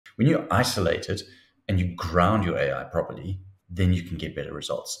when you isolate it and you ground your AI properly, then you can get better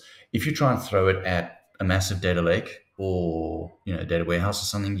results. If you try and throw it at a massive data lake or data warehouse or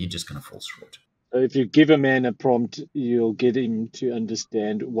something, you're just going to fall short. So if you give a man a prompt, you'll get him to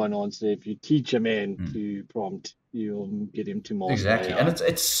understand one answer. If you teach a man to prompt, you'll get him to master Exactly. AI. And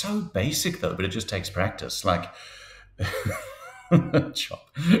it's so basic though, but it just takes practice. Like chop.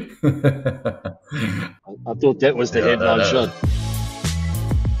 I thought that was the headline shot.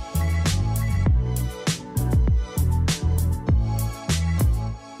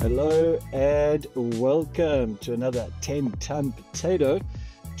 Hello and welcome to another 10-ton potato.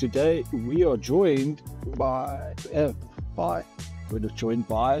 Today we are joined by a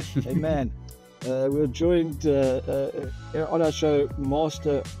man. We're joined on our show,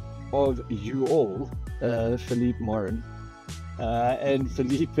 master of you all, Philippe Morin. And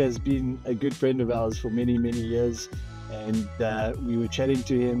Philippe has been a good friend of ours for many, many years. And we were chatting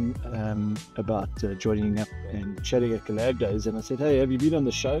to him about joining up and chatting at Collabdays. And I said, hey, have you been on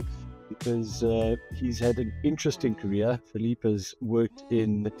the show? Because he's had an interesting career. Philippe has worked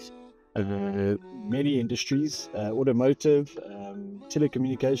in many industries, automotive,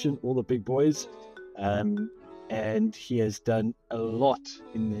 telecommunication, all the big boys. And he has done a lot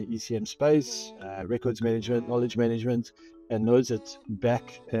in the ECM space, records management, knowledge management, and knows it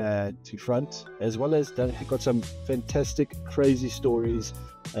back to front, as well as got some fantastic, crazy stories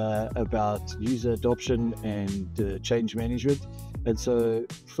about user adoption and change management. And so,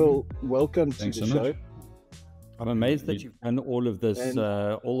 Phil, welcome to the show. I'm amazed that you've done all of this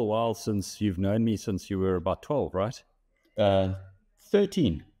all the while since you've known me since you were about 12, right?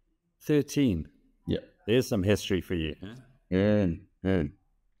 13. 13. Yeah. There's some history for you. Huh? Yeah.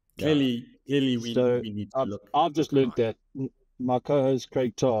 Clearly we need to look. I've just learned that my co-host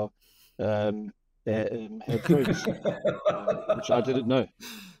Craig Tarr had friends, which I didn't know.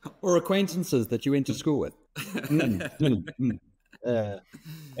 Or acquaintances that you went to school with. And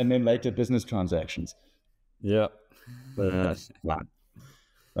then later business transactions. Yeah. Wow.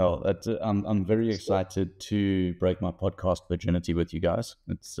 Well, I'm very excited to break my podcast virginity with you guys.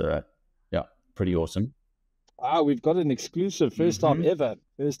 It's pretty awesome. We've got an exclusive, first time ever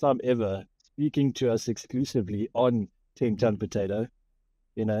speaking to us exclusively on 10-Ton Potato.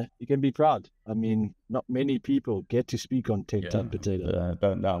 You know, you can be proud. I mean, not many people get to speak on 10-Ton Potato.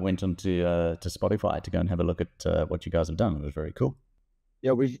 I went on to Spotify to go and have a look at what you guys have done. It was very cool.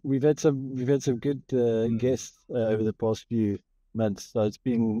 Yeah, we've had some good guests over the past few months, so it's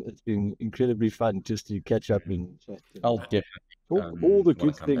been incredibly fun just to catch up and chat. I'll definitely talk all the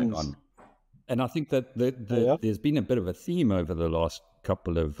good things. And I think that there's been a bit of a theme over the last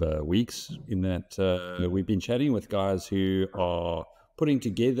couple of weeks in that we've been chatting with guys who are putting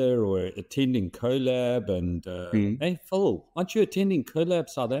together or attending Collab. And hey, Phil, aren't you attending Collab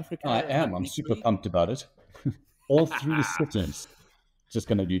South Africa? I am. I'm super pumped about it. All 3 cities. Just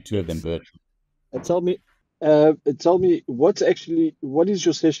going to do 2 of them virtual. Tell me what is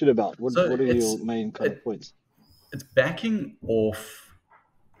your session about? What are your main kind of points? It's backing off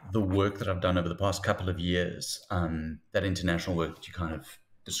the work that I've done over the past couple of years, that international work that you kind of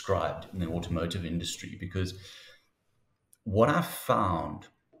described in the automotive industry, because what I found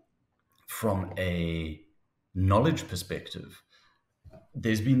from a knowledge perspective,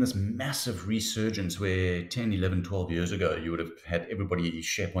 there's been this massive resurgence where 10, 11, 12 years ago, you would have had everybody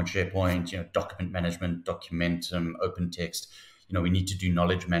SharePoint, document management, Documentum, open text. We need to do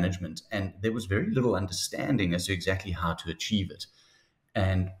knowledge management. And there was very little understanding as to exactly how to achieve it.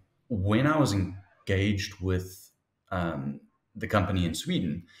 And when I was engaged with the company in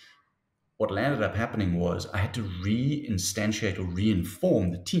Sweden, what landed up happening was I had to re-instantiate or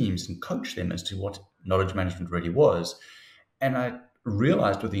re-inform the teams and coach them as to what knowledge management really was. And I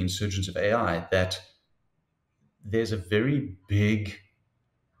realized with the insurgence of AI that there's a very big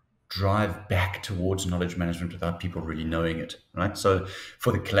drive back towards knowledge management without people really knowing it, right? So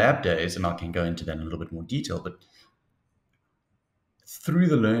for the Collabdays, and I can go into that in a little bit more detail, but through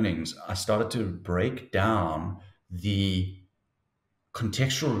the learnings, I started to break down the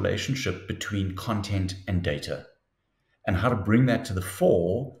contextual relationship between content and data and how to bring that to the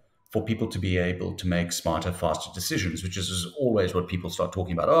fore for people to be able to make smarter, faster decisions, which is always what people start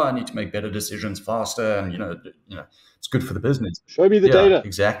talking about. Oh, I need to make better decisions faster. And, it's good for the business. Show me the data.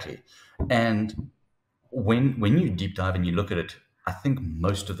 Exactly. And when you deep dive and you look at it, I think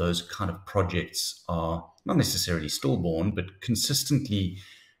most of those kind of projects are not necessarily stillborn, but consistently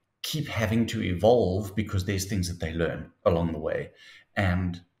keep having to evolve because there's things that they learn along the way.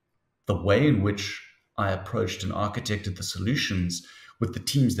 And the way in which I approached and architected the solutions with the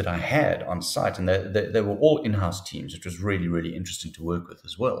teams that I had on site, and they were all in-house teams, which was really, really interesting to work with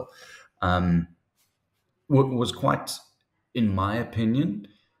as well, was quite, in my opinion,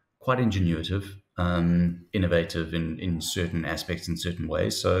 quite ingenuitive, innovative in certain aspects, in certain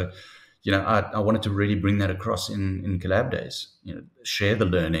ways. So, I wanted to really bring that across in Collabdays. Share the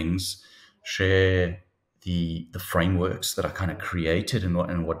learnings, share the frameworks that I kind of created,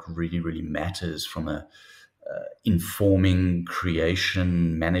 and what really, really matters from a informing,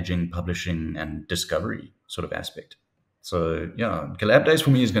 creation, managing, publishing, and discovery sort of aspect. So yeah, Collabdays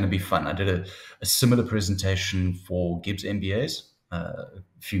for me is going to be fun. I did a similar presentation for Gibbs MBAs a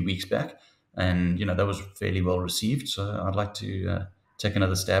few weeks back, and that was fairly well received. So I'd like to take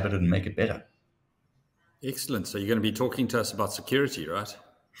another stab at it and make it better. Excellent. So you're going to be talking to us about security, right?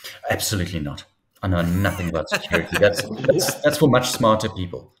 Absolutely not. I know nothing about security. That's for much smarter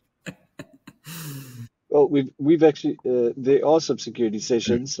people. Well, we've actually there are some security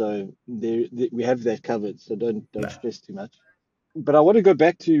sessions, so we have that covered. So don't stress too much. But I want to go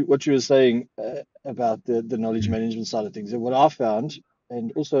back to what you were saying about the knowledge management side of things. And what I found,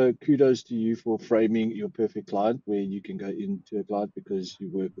 and also kudos to you for framing your perfect client, where you can go into a client because you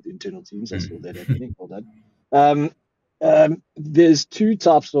work with internal teams. I saw that happening. Well done. There's two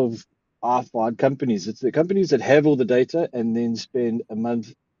types of, I find, companies. It's the companies that have all the data and then spend a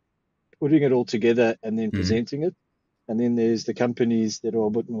month putting it all together and then presenting it. And then there's the companies that are a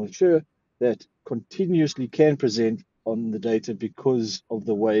bit more mature that continuously can present on the data because of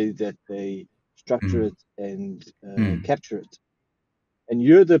the way that they structure it and capture it. And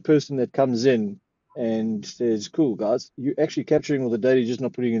you're the person that comes in and says, cool, guys, you're actually capturing all the data, you're just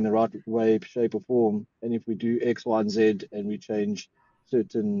not putting it in the right way, shape, or form. And if we do X, Y, and Z and we change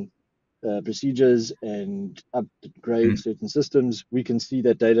certain procedures and upgrade certain systems, we can see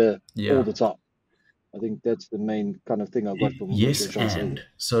that data all the time. I think that's the main kind of thing I got from what you're trying to say.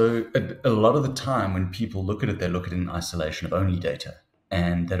 So a lot of the time when people look at it, they look at it in isolation of only data,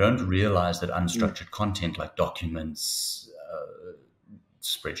 and they don't realize that unstructured content like documents,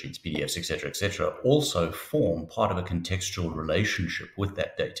 spreadsheets, PDFs, etc., also form part of a contextual relationship with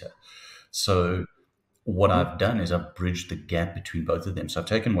that data. So what I've done is I've bridged the gap between both of them. So I've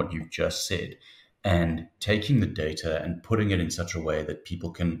taken what you've just said and taking the data and putting it in such a way that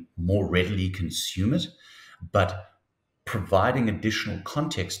people can more readily consume it, but providing additional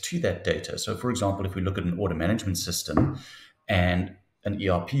context to that data. So for example, if we look at an order management system and an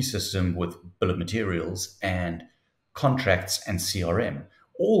ERP system with bill of materials and contracts and CRM,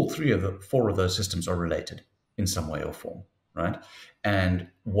 all four of those systems are related in some way or form, right? And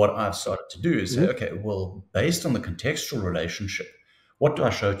what I've started to do is say, okay, well, based on the contextual relationship, what do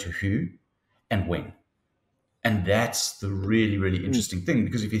I show to who and when? And that's the really, really interesting thing,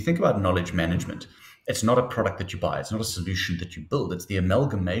 because if you think about knowledge management, it's not a product that you buy. It's not a solution that you build. It's the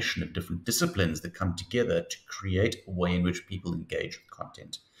amalgamation of different disciplines that come together to create a way in which people engage with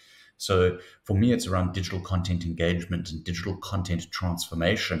content. So for me, it's around digital content engagement and digital content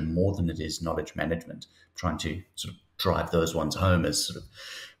transformation more than it is knowledge management. I'm trying to sort of drive those ones home as sort of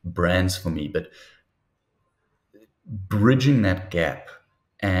brands for me, but bridging that gap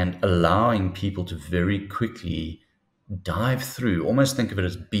and allowing people to very quickly dive through, almost think of it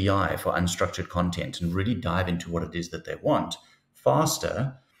as BI for unstructured content, and really dive into what it is that they want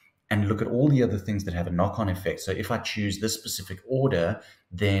faster and look at all the other things that have a knock-on effect. So if I choose this specific order,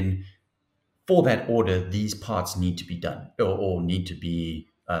 then for that order, these parts need to be done or need to be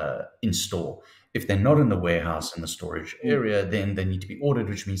in store. If they're not in the warehouse in the storage area, then they need to be ordered,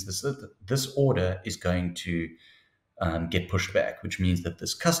 which means this order is going to get pushed back, which means that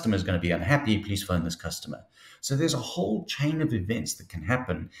this customer is going to be unhappy. Please phone this customer. So there's a whole chain of events that can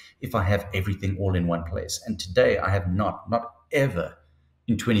happen if I have everything all in one place. And today I have not ever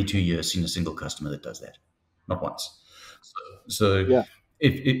in 22 years seen a single customer that does that. Not once. So yeah.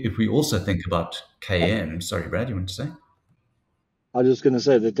 If we also think about KM, sorry, Brad, you want to say? I was just going to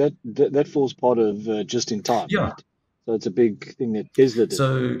say that falls part of just in time, right? So it's a big thing that Tesla did.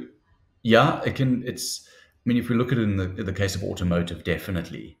 So yeah, it can. It's. I mean, if we look at it in the case of automotive,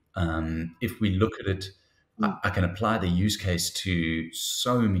 definitely. If we look at it, I can apply the use case to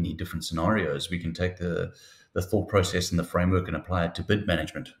so many different scenarios. We can take the thought process and the framework and apply it to bid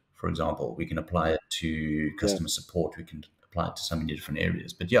management, for example. We can apply it to customer support. We can apply it to so many different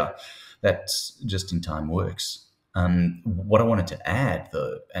areas. But yeah, that's just in time works. What I wanted to add,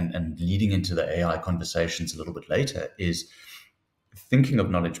 though, and leading into the AI conversations a little bit later, is thinking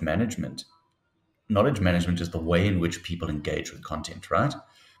of knowledge management. Knowledge management is the way in which people engage with content, right?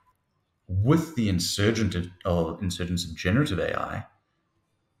 With the insurgence of generative AI,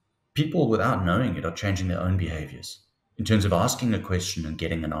 people, without knowing it, are changing their own behaviors in terms of asking a question and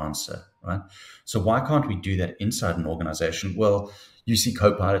getting an answer, right? So why can't we do that inside an organization? Well, you see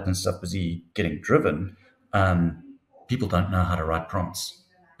Copilot and stuff busy getting driven. People don't know how to write prompts.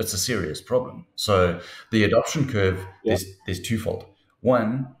 It's a serious problem. So the adoption curve, there's twofold.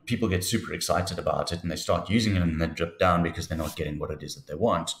 One, people get super excited about it and they start using it and then drip down because they're not getting what it is that they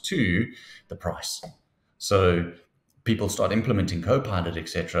want. Two, the price. So people start implementing Copilot,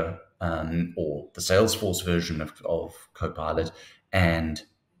 etc., or the Salesforce version of Copilot, and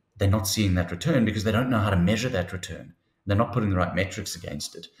they're not seeing that return because they don't know how to measure that return. They're not putting the right metrics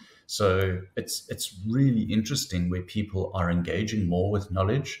against it. So it's really interesting where people are engaging more with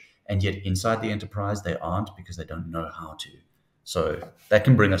knowledge, and yet inside the enterprise they aren't because they don't know how to. So that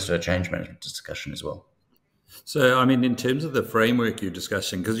can bring us to a change management discussion as well. So, I mean, in terms of the framework you're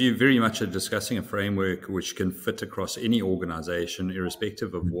discussing, because you very much are discussing a framework which can fit across any organization,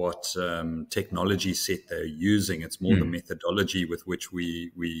 irrespective of what technology set they're using. It's more the methodology with which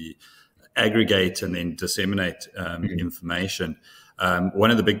we aggregate and then disseminate information. One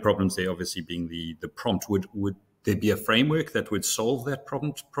of the big problems there, obviously, being the prompt. Would there be a framework that would solve that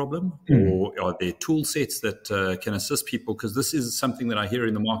problem? Or are there tool sets that can assist people? Because this is something that I hear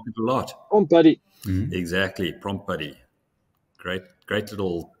in the market a lot. Prompt Buddy. Exactly, Prompt Buddy. Great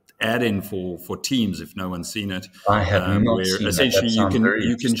little add-in for Teams if no one's seen it. I have not seen essentially that.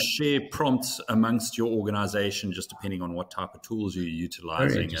 you can share prompts amongst your organization just depending on what type of tools you're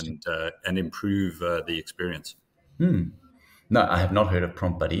utilizing and improve the experience. No, I have not heard of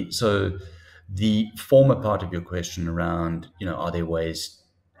Prompt Buddy. So the former part of your question around, are there ways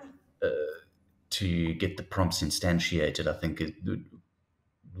to get the prompts instantiated, I think it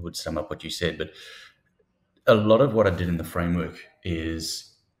would sum up what you said. But a lot of what I did in the framework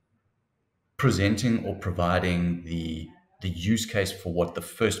is presenting or providing the use case for what the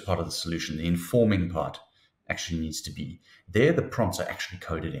first part of the solution, the informing part, actually needs to be. There, the prompts are actually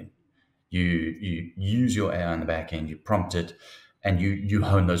coded in. You use your AI in the back end, you prompt it, and you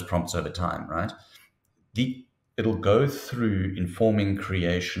hone those prompts over time, right? It'll go through informing,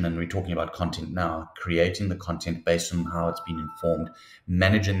 creation, and we're talking about content now, creating the content based on how it's been informed,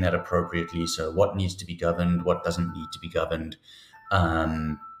 managing that appropriately. So what needs to be governed, what doesn't need to be governed.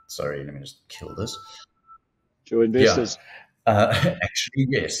 Sorry, let me just kill this. To investors. Yeah. Actually,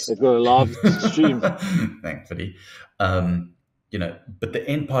 yes. They've got a live stream. Thankfully. But the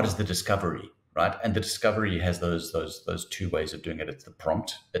end part is the discovery, right? And the discovery has those two ways of doing it. It's the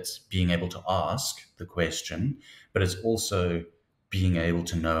prompt, it's being able to ask the question, but it's also being able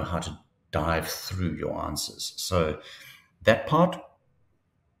to know how to dive through your answers. So that part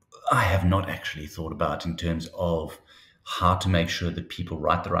I have not actually thought about in terms of how to make sure that people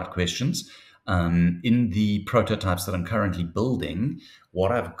write the right questions. In the prototypes that I'm currently building,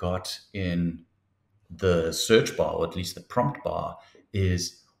 what I've got in the search bar, or at least the prompt bar,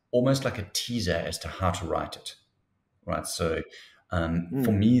 is almost like a teaser as to how to write it, right? So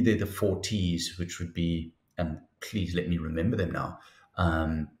for me, they're the 4 T's, which would be, and please let me remember them now,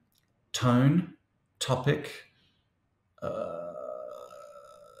 tone, topic,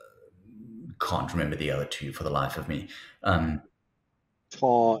 can't remember the other 2 for the life of me.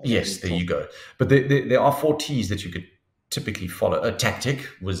 Yes, there you go. But there are 4 T's that you could typically follow. Tactic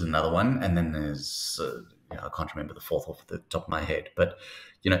was another one, and then there's I can't remember the 4th off the top of my head. But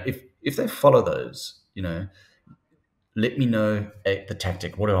if they follow those, let me know the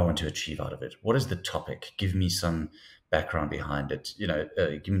tactic. What do I want to achieve out of it? What is the topic? Give me some background behind it.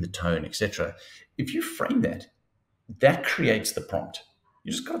 Give me the tone, etc. If you frame that creates the prompt.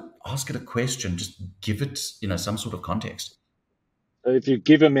 You just got to ask it a question. Just give it, some sort of context. So if you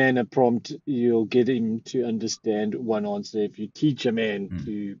give a man a prompt, you'll get him to understand one answer. If you teach a man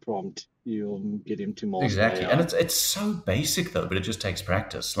to prompt, you'll get him to master Exactly. AI. And it's so basic though, but it just takes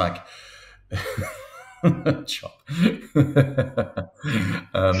practice. Like chop.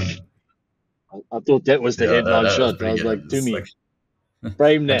 I thought that was the headline shot. I was like, to me,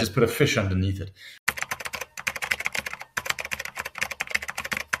 frame that. I just put a fish underneath it.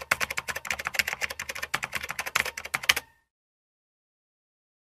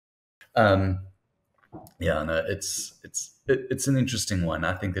 It's an interesting one.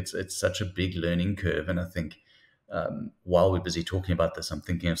 I think it's such a big learning curve, and I think while we're busy talking about this, I'm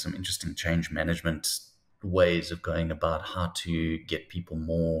thinking of some interesting change management ways of going about how to get people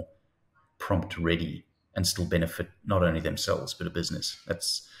more prompt ready and still benefit not only themselves but a business.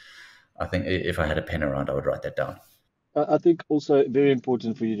 I think if I had a pen around, I would write that down. I think also very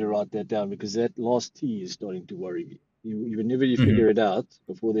important for you to write that down, because that last T is starting to worry me. Whenever you figure it out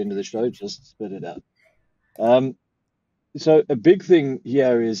before the end of the show, just spit it out. So a big thing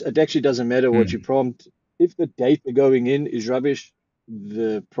here is it actually doesn't matter what you prompt. if the data going in is rubbish,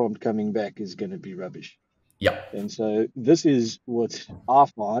 the prompt coming back is going to be rubbish. Yeah. And so this is what I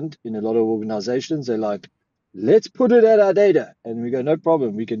find in a lot of organizations. They're like, let's put it at our data. And we go, no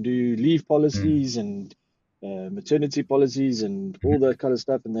problem. We can do leave policies and maternity policies and all that kind of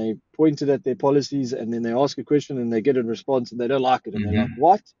stuff. And they point it at their policies, and then they ask a question and they get a response and they don't like it. And they're like,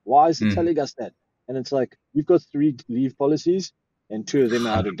 what? Why is it telling us that? And it's like, you've got 3 leave policies and 2 of them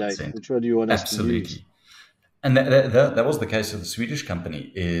are out of date. 100%. Which one do you want us to use? Absolutely. And that was the case of the Swedish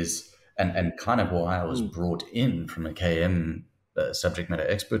company and kind of why I was brought in from a KM subject matter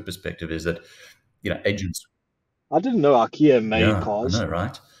expert perspective is that, agents. I didn't know IKEA made cars. I know,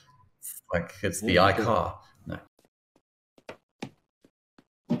 right? Like it's the iCar. No.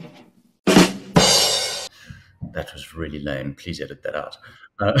 That was really lame. Please edit that out.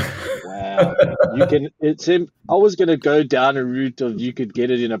 Wow. I was going to go down a route of you could get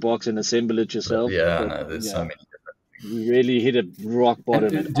it in a box and assemble it yourself. Yeah, no, there's so many. You really hit a rock bottom.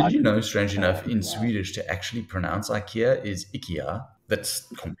 Did you know, strange enough, in Swedish to actually pronounce IKEA is IKEA? That's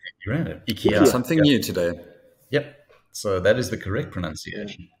completely random. IKEA. Something new today. Yep. So that is the correct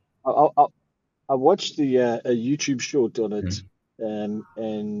pronunciation. I watched a YouTube short on it,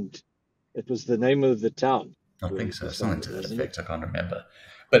 and it was the name of the town. I think so, something to that effect. I can't remember.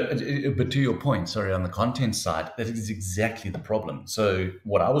 But to your point, sorry, on the content side, that is exactly the problem. So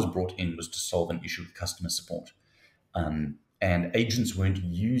what I was brought in was to solve an issue with customer support. And agents weren't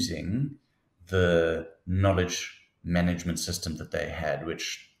using the knowledge management system that they had,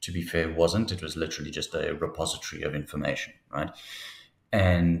 which, to be fair, wasn't. It was literally just a repository of information, right?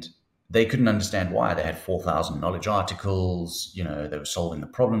 And they couldn't understand why. They had 4,000 knowledge articles, they were solving the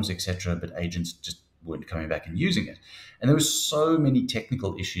problems, etc. But agents just weren't coming back and using it. And there were so many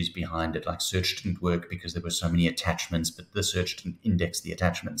technical issues behind it, like search didn't work because there were so many attachments, but the search didn't index the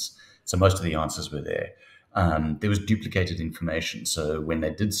attachments. So most of the answers were there. There was duplicated information. So when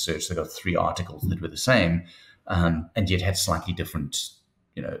they did search, they got 3 articles that were the same, and yet had slightly different,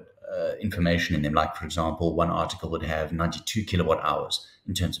 information in them. Like, for example, one article would have 92 kilowatt hours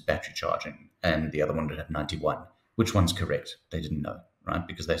in terms of battery charging, and the other one would have 91. Which one's correct? They didn't know, right?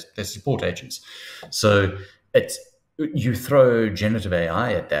 Because they're support agents. So you throw generative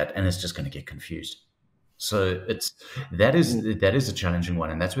AI at that, and it's just going to get confused. So that is a challenging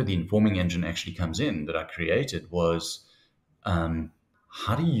one, and that's where the informing engine actually comes in that I created was,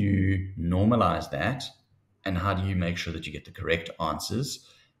 how do you normalize that, and how do you make sure that you get the correct answers,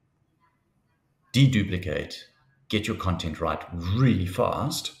 deduplicate, get your content right really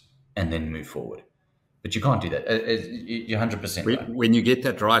fast, and then move forward. But you can't do that. You're 100% right. When you get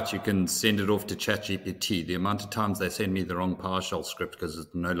that right, you can send it off to ChatGPT. The amount of times they send me the wrong PowerShell script because it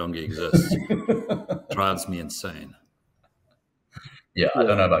no longer exists drives me insane. Yeah, I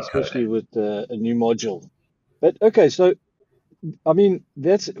don't know about especially coding. With a new module. But okay, so I mean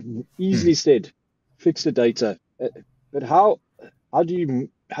that's easily said. Fix the data, but how do you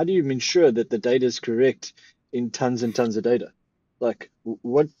ensure that the data is correct in tons and tons of data? Like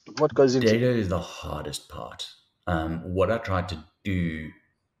what goes into data is the hardest part. What I tried to do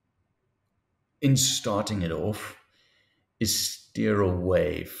in starting it off is steer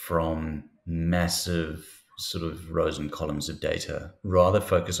away from massive sort of rows and columns of data, rather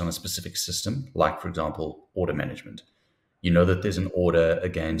focus on a specific system, like, for example, order management. You know that there's an order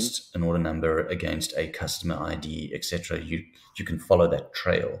against an order number, against a customer ID, etc. You can follow that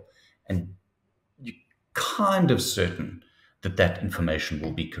trail, and you're kind of certain that information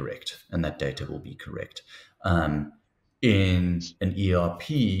will be correct and that data will be correct. In an ERP,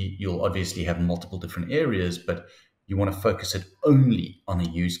 you'll obviously have multiple different areas, but you want to focus it only on a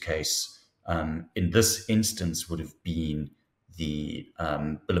use case. In this instance would have been the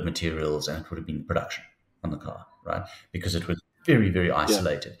bill of materials, and it would have been production on the car, right? Because it was very, very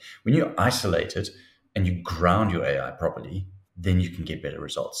isolated. Yeah. When you isolate it and you ground your AI properly, then you can get better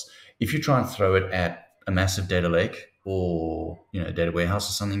results. If you try and throw it at a massive data lake or data warehouse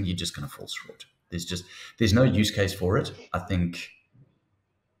or something, you're just going to fall short. There's no use case for it. I think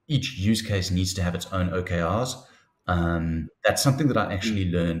each use case needs to have its own OKRs. That's something that I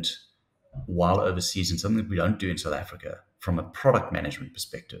actually learned while overseas, and something that we don't do in South Africa from a product management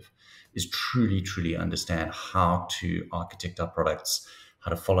perspective, is truly understand how to architect our products,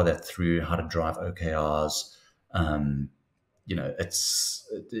 how to follow that through, how to drive OKRs.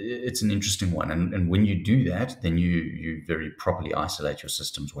 It's an interesting one. And when you do that, then you very properly isolate your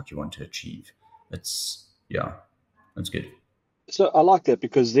systems, what you want to achieve. That's good. So I like that,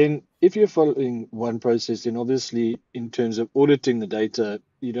 because then if you're following one process, then obviously in terms of auditing the data,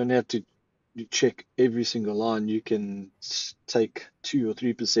 you don't have to check every single line. You can take 2 or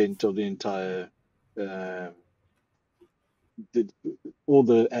 3% of the entire all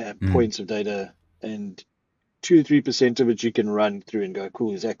the points of data, and 2 to 3% of it you can run through and go,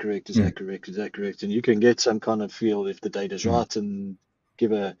 cool, is that correct? Is that correct? Is that correct? And you can get some kind of feel if the data's right and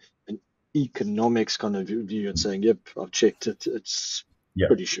give an economics kind of view and saying, yep, I've checked it. It's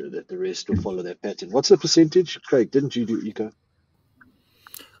pretty sure that the rest will follow that pattern. What's the percentage? Craig, didn't you do eco?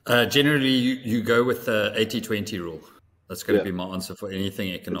 Generally, you go with the 80-20 rule. That's going to be my answer for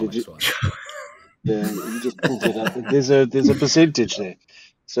anything economics-wise. Yeah, you just pulled it up. There's a percentage there.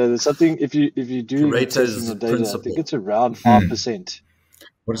 So there's something, if you do testing the data, principle. I think it's around 5%.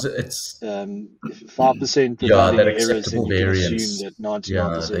 What is it? It's 5% providing errors, and you variance. can assume that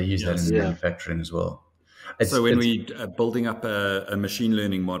 99%. They use that in manufacturing as well. So when we are building up a machine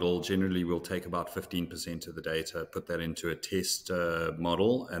learning model, generally we'll take about 15% of the data, put that into a test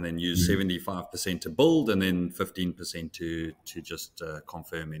model, and then use 75% to build, and then 15% to just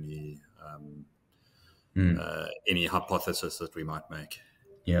confirm any hypothesis that we might make.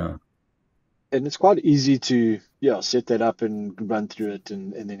 Yeah. And it's quite easy to set that up and run through it,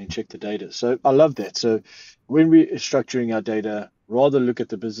 and then you check the data. So I love that. So when we're structuring our data, rather look at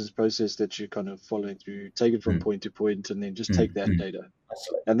the business process that you're kind of following through, take it from point to point, and then just take that data.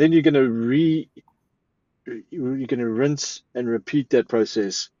 And then you're going to rinse and repeat that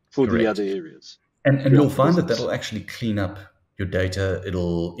process for the other areas. And you'll find that that'll actually clean up your data.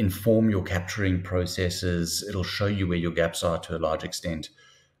 It'll inform your capturing processes. It'll show you where your gaps are to a large extent.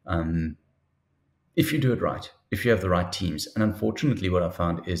 If you do it right, if you have the right teams. And unfortunately, what I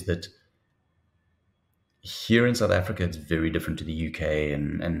found is that here in South Africa, it's very different to the UK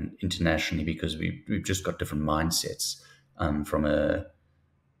and internationally, because we've just got different mindsets from a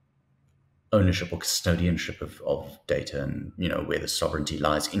ownership or custodianship of data, and where the sovereignty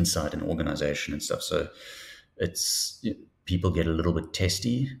lies inside an organization and stuff. So it's people get a little bit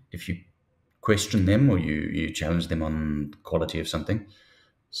testy if you question them or you challenge them on the quality of something.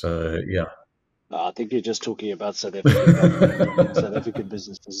 So yeah. I think you're just talking about South African government. I think South African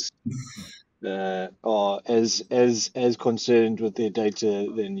businesses are as concerned with their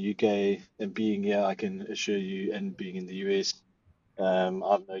data than UK. And being here, I can assure you, and being in the US,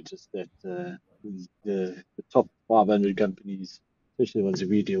 I've noticed that the top 500 companies, especially the ones that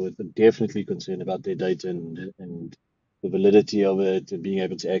we deal with, are definitely concerned about their data and the validity of it and being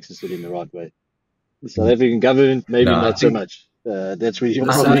able to access it in the right way. The South African government, maybe not so much. That's where you'll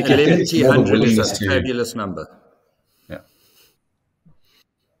probably get 1,100 is a fabulous number. Yeah.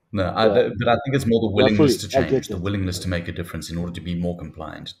 No, but I think it's more the willingness to change, the willingness to make a difference in order to be more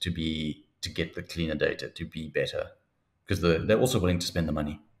compliant, to get the cleaner data, to be better, because they're also willing to spend the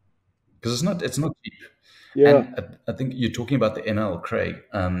money, because it's not cheap. Yeah. And I think you're talking about the ML, Craig.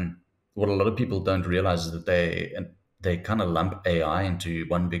 What a lot of people don't realize is that they kind of lump AI into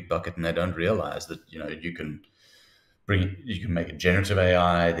one big bucket, and they don't realize that you can make a generative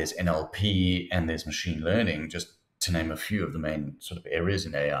AI, there's NLP, and there's machine learning, just to name a few of the main sort of areas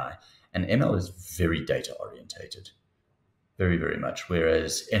in AI. And ML is very data orientated, very, very much,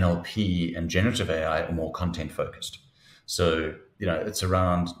 whereas NLP and generative AI are more content focused. So, it's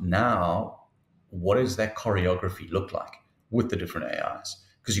around now, what does that choreography look like with the different AIs?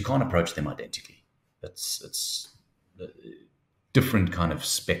 Because you can't approach them identically. It's a different kind of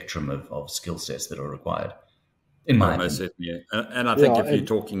spectrum of skill sets that are required. In my opinion. Yeah. And I think if you're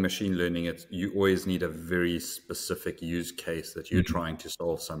talking machine learning, you always need a very specific use case that you're trying to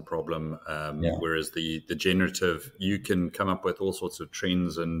solve some problem. Whereas the generative, you can come up with all sorts of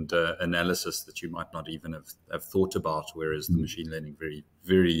trends and analysis that you might not even have thought about, whereas the machine learning, very,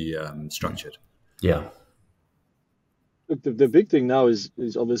 very structured. Yeah. Look, the big thing now is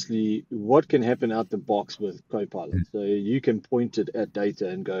obviously what can happen out the box with Copilot. So you can point it at data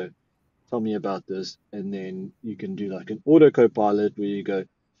and go, tell me about this, and then you can do like an auto Copilot where you go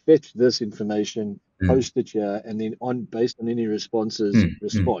fetch this information, post it here, and then based on any responses,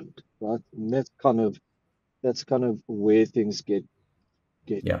 respond. Right, and that's kind of where things get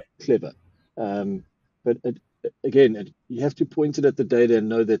clever. But again, you have to point it at the data and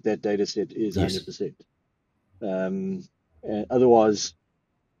know that data set is 100%. And otherwise,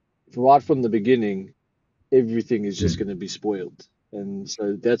 right from the beginning, everything is just going to be spoiled. And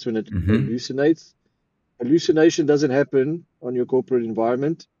so that's when it hallucinates. Hallucination doesn't happen on your corporate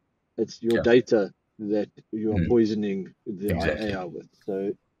environment. It's your data that you are poisoning the AI with.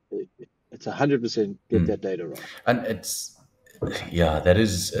 So it's 100% get that data right. And that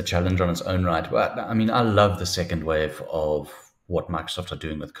is a challenge on its own right. But I mean, I love the second wave of what Microsoft are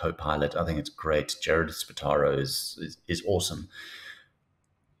doing with Copilot. I think it's great. Jared Spataro is awesome.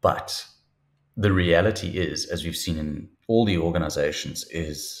 But the reality is, as we've seen in all the organizations,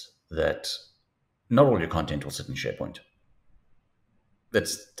 is that not all your content will sit in SharePoint.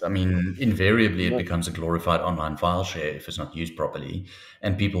 Invariably it becomes a glorified online file share if it's not used properly,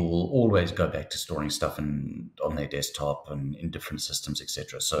 and people will always go back to storing stuff on their desktop and in different systems,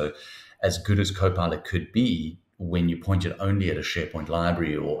 etc. So as good as Copilot could be, when you point it only at a SharePoint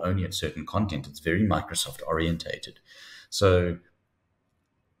library or only at certain content, it's very Microsoft orientated. So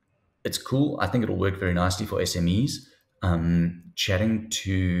it's cool. I think it'll work very nicely for SMEs. Chatting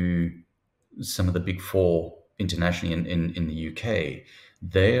to some of the big four internationally in the UK,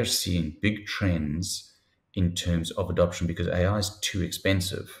 they are seeing big trends in terms of adoption because AI is too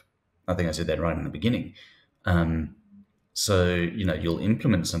expensive. I think I said that right in the beginning. So, you'll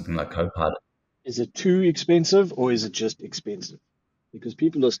implement something like Copilot. Is it too expensive or is it just expensive? Because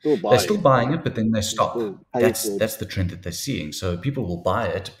people are still buying it. They're still buying it, but then they stop. That's the trend that they're seeing. So people will buy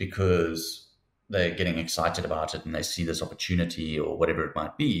it because they're getting excited about it and they see this opportunity or whatever it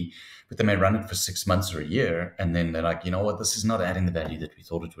might be, but they may run it for 6 months or a year, and then they're like, you know what, this is not adding the value that we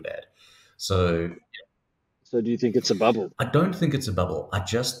thought it would add. So do you think it's a bubble? I don't think it's a bubble. I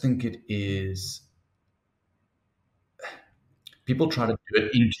just think it is. People try to do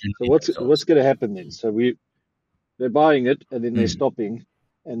it internally. So what's going to happen then? So they're buying it and then they're stopping,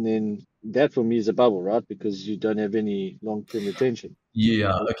 and then that for me is a bubble, right? Because you don't have any long-term retention.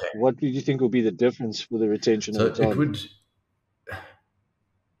 Yeah. Okay. What do you think will be the difference for the retention over time? It would.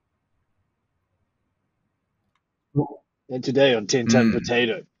 And today on 10 Ton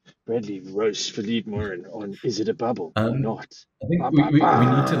Potato, Bradley roasts Philippe Morin on is it a bubble or not? I think we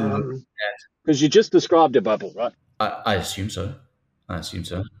need to look at, because you just described a bubble, right? I assume so. I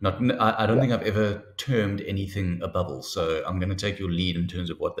don't think I've ever termed anything a bubble, so I'm going to take your lead in terms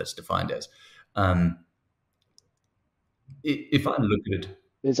of what that's defined as. If I look at it,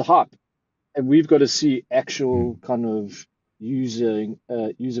 there's a hype, and we've got to see actual kind of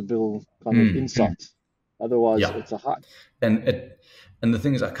usable kind of insights. Otherwise, it's a hype. And the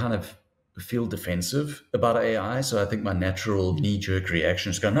thing is, I kind of feel defensive about AI, so I think my natural knee-jerk reaction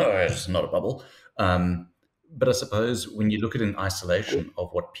is go, no, it's not a bubble. But I suppose when you look at it in isolation of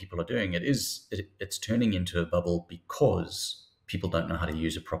what people are doing, it's turning into a bubble because people don't know how to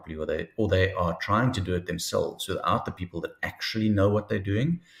use it properly, or they are trying to do it themselves without the people that actually know what they're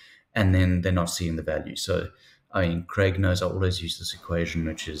doing, and then they're not seeing the value. So, Craig knows I always use this equation,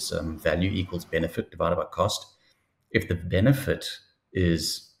 which is value equals benefit divided by cost. If the benefit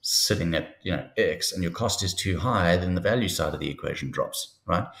is sitting at X and your cost is too high, then the value side of the equation drops,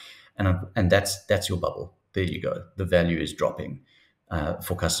 right? And that's your bubble. There you go. The value is dropping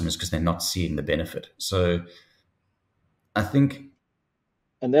for customers because they're not seeing the benefit. So I think...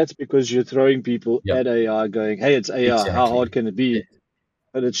 And that's because you're throwing people at AI going, hey, it's AI. Exactly. How hard can it be? Yeah.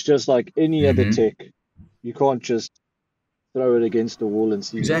 But it's just like any other tech. You can't just throw it against the wall and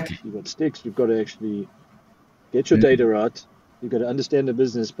see. Exactly. You've got sticks. You've got to actually get your data right. You've got to understand the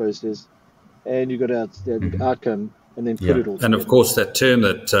business process. And you've got to understand the outcome and then put it all together. And of course, that term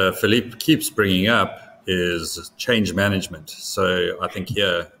that Philippe keeps bringing up is change management. So I think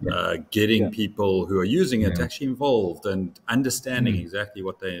getting people who are using it actually involved and understanding exactly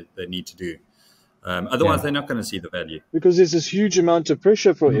what they need to do. Otherwise, they're not going to see the value. Because there's this huge amount of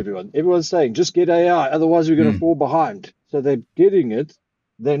pressure for everyone. Everyone's saying, just get AI, otherwise we're going to fall behind. So they're getting it.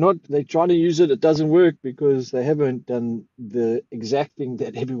 They're trying to use it. It doesn't work because they haven't done the exact thing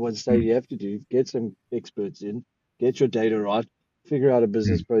that everyone's saying you have to do. Get some experts in, get your data right, figure out a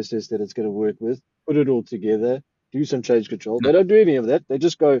business process that it's going to work with, put it all together, do some change control. They don't do any of that. They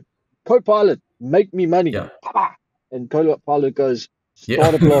just go, Copilot, make me money. Yeah. And Copilot goes,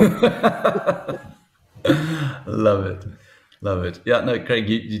 start a blog. Love it. Yeah, no, Craig,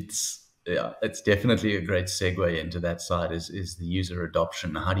 it's definitely a great segue into that side is the user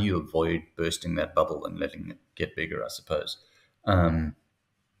adoption. How do you avoid bursting that bubble and letting it get bigger, I suppose? That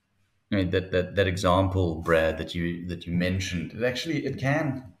example, Brad, that you mentioned,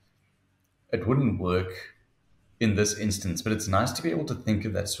 it wouldn't work in this instance, but it's nice to be able to think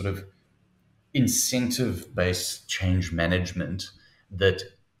of that sort of incentive-based change management that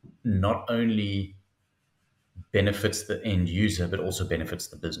not only benefits the end user, but also benefits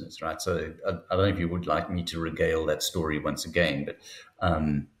the business, right? So I don't know if you would like me to regale that story once again, but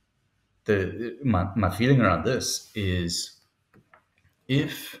my feeling around this is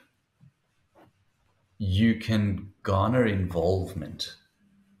if you can garner involvement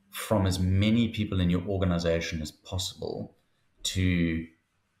from as many people in your organization as possible to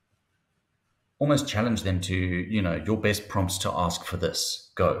almost challenge them to, your best prompts to ask for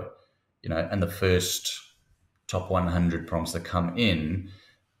this, go, and the first top 100 prompts that come in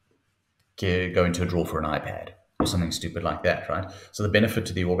go into a draw for an iPad or something stupid like that, right? So the benefit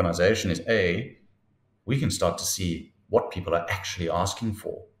to the organization is A, we can start to see what people are actually asking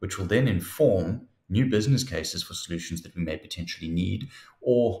for, which will then inform new business cases for solutions that we may potentially need,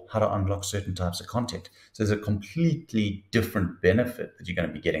 or how to unlock certain types of content. So there's a completely different benefit that you're going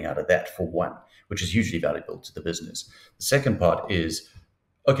to be getting out of that, for one, which is hugely valuable to the business. The second part is,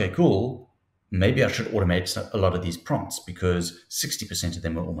 okay, cool, maybe I should automate a lot of these prompts because 60% of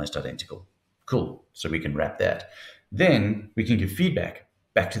them are almost identical. Cool. So we can wrap that. Then we can give feedback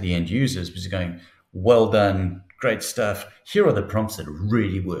back to the end users, because you're going, well done, great stuff. Here are the prompts that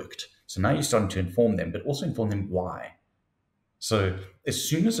really worked. So now you're starting to inform them, but also inform them why. So as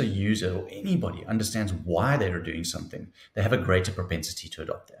soon as a user or anybody understands why they are doing something, they have a greater propensity to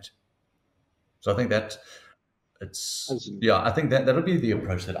adopt that. So I think that I think that that'll be the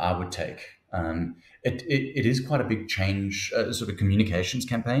approach that I would take. It is quite a big change, sort of communications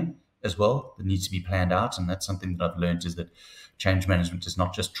campaign as well, that needs to be planned out. And that's something that I've learned, is that change management is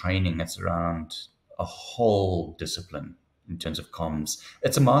not just training, it's around a whole discipline in terms of comms.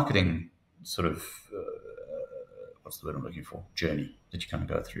 It's a marketing sort of, what's the word I'm looking for, journey that you kind of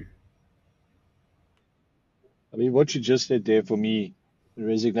go through. I mean, what you just said there for me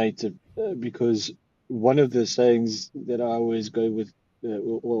resonated, because one of the sayings that I always go with,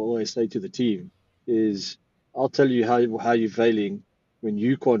 or always say to the team, is I'll tell you how you're failing when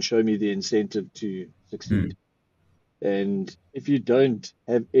you can't show me the incentive to succeed. And if you don't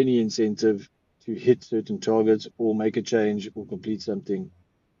have any incentive to hit certain targets or make a change or complete something,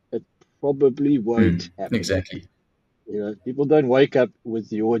 it probably won't happen. Exactly. You know, people don't wake up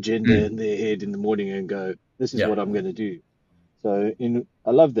with your agenda in their head in the morning and go, this is what I'm going to do. So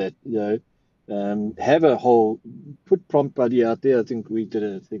I love that, you know, have a whole, put Prompt Buddy out there. I think we did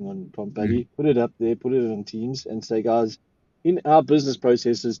a thing on Prompt Buddy, put it up there, put it on Teams and say, guys, in our business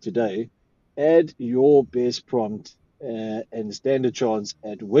processes today, add your best prompt and stand a chance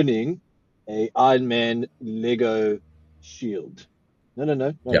at winning a Iron Man Lego shield.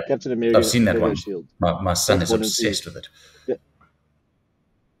 No, Captain America. I've seen that Lego one. Shield. My son is obsessed with it. Yeah.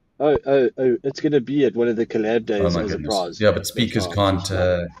 Oh, it's going to be at one of the collab days as a prize. Yeah, but speakers can't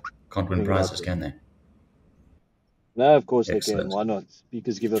win prizes, can they? No, of course they can. Why not?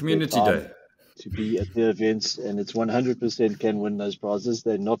 Speakers give up Community their time day to be at the events, and it's 100% can win those prizes.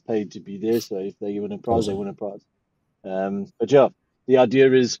 They're not paid to be there, so if they win a prize, they win a prize. But yeah, the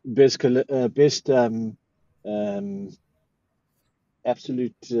idea is best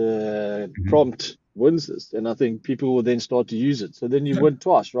absolute prompt wins this, and I think people will then start to use it. So then you win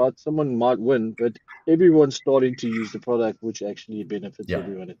twice, right? Someone might win, but everyone's starting to use the product, which actually benefits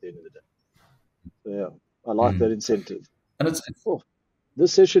everyone at the end of the day. So yeah, I like that incentive. And it's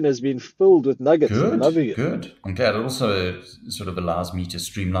this session has been filled with nuggets. I'm loving it. Good. I'm glad. It also sort of allows me to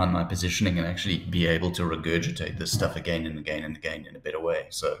streamline my positioning and actually be able to regurgitate this stuff again and again and again in a better way.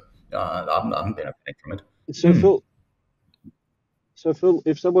 So I'm benefiting from it. So Phil,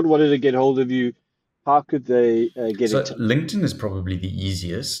 if someone wanted to get hold of you, how could they get in touch? LinkedIn is probably the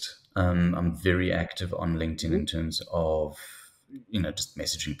easiest. I'm very active on LinkedIn in terms of, you know, just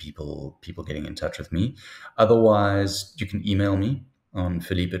messaging people getting in touch with me. Otherwise, you can email me on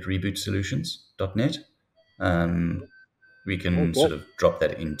philippe@rebootsolutions.net. We can sort of drop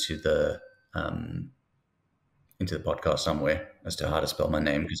that into the podcast somewhere as to how to spell my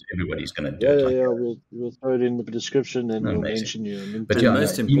name, because everybody's going to do it. Yeah, we'll throw it in the description and we'll mention you. But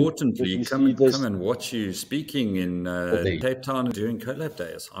most importantly, come and watch you speaking in Cape Town during Collab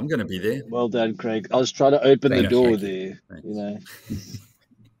Days. I'm going to be there. Well done, Craig. I was trying to open the door there. You know.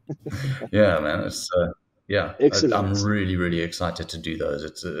 Yeah, man. It's excellent. I'm really, really excited to do those.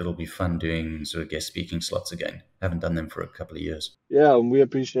 It'll be fun doing sort of guest speaking slots again. Haven't done them for a couple of years. Yeah, and we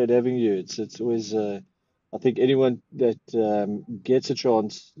appreciate having you. It's always. I think anyone that gets a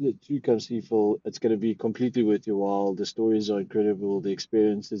chance to come see Phil, it's going to be completely worth your while. The stories are incredible. The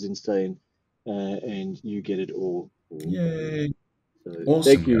experience is insane. And you get it all. Yay. So awesome.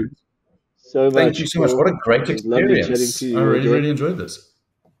 Thank you so much. Thank you so much. What a great experience. Chatting to you. I really enjoyed this.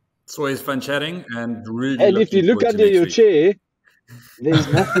 It's always fun chatting and really. And if you look under your chair, there's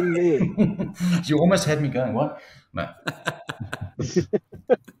nothing there. You almost had me going, what? No.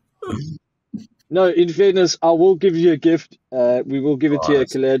 No, in fairness, I will give you a gift. We will give it to you at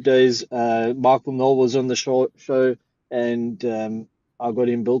Collab Days. Michael Knoll was on the show and I got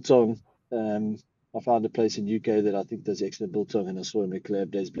him biltong. I found a place in UK that I think does excellent biltong, and I saw him at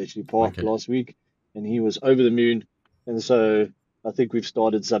Collab Days Bletchley Park last week, and he was over the moon. And so I think we've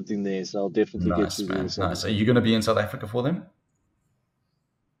started something there, so I'll definitely get you there. Nice. Are you going to be in South Africa for them?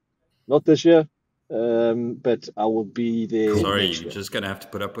 Not this year, but I will be there. Sorry, you're just going to have to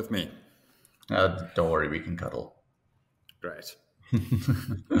put up with me. Don't worry, we can cuddle. Great.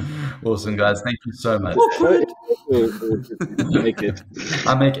 Awesome, guys. Thank you so much. Make it.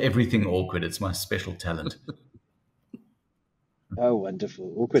 I make everything awkward. It's my special talent. Oh,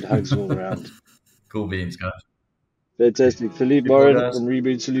 wonderful. Awkward hugs all around. Cool beans, guys. Fantastic. Philippe Morin from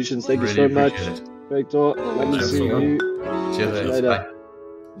Reboot Solutions. Thank you so much. Great talk. Lovely seeing you. Cheers. Later.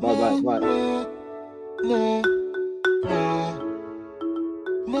 Bye. Bye.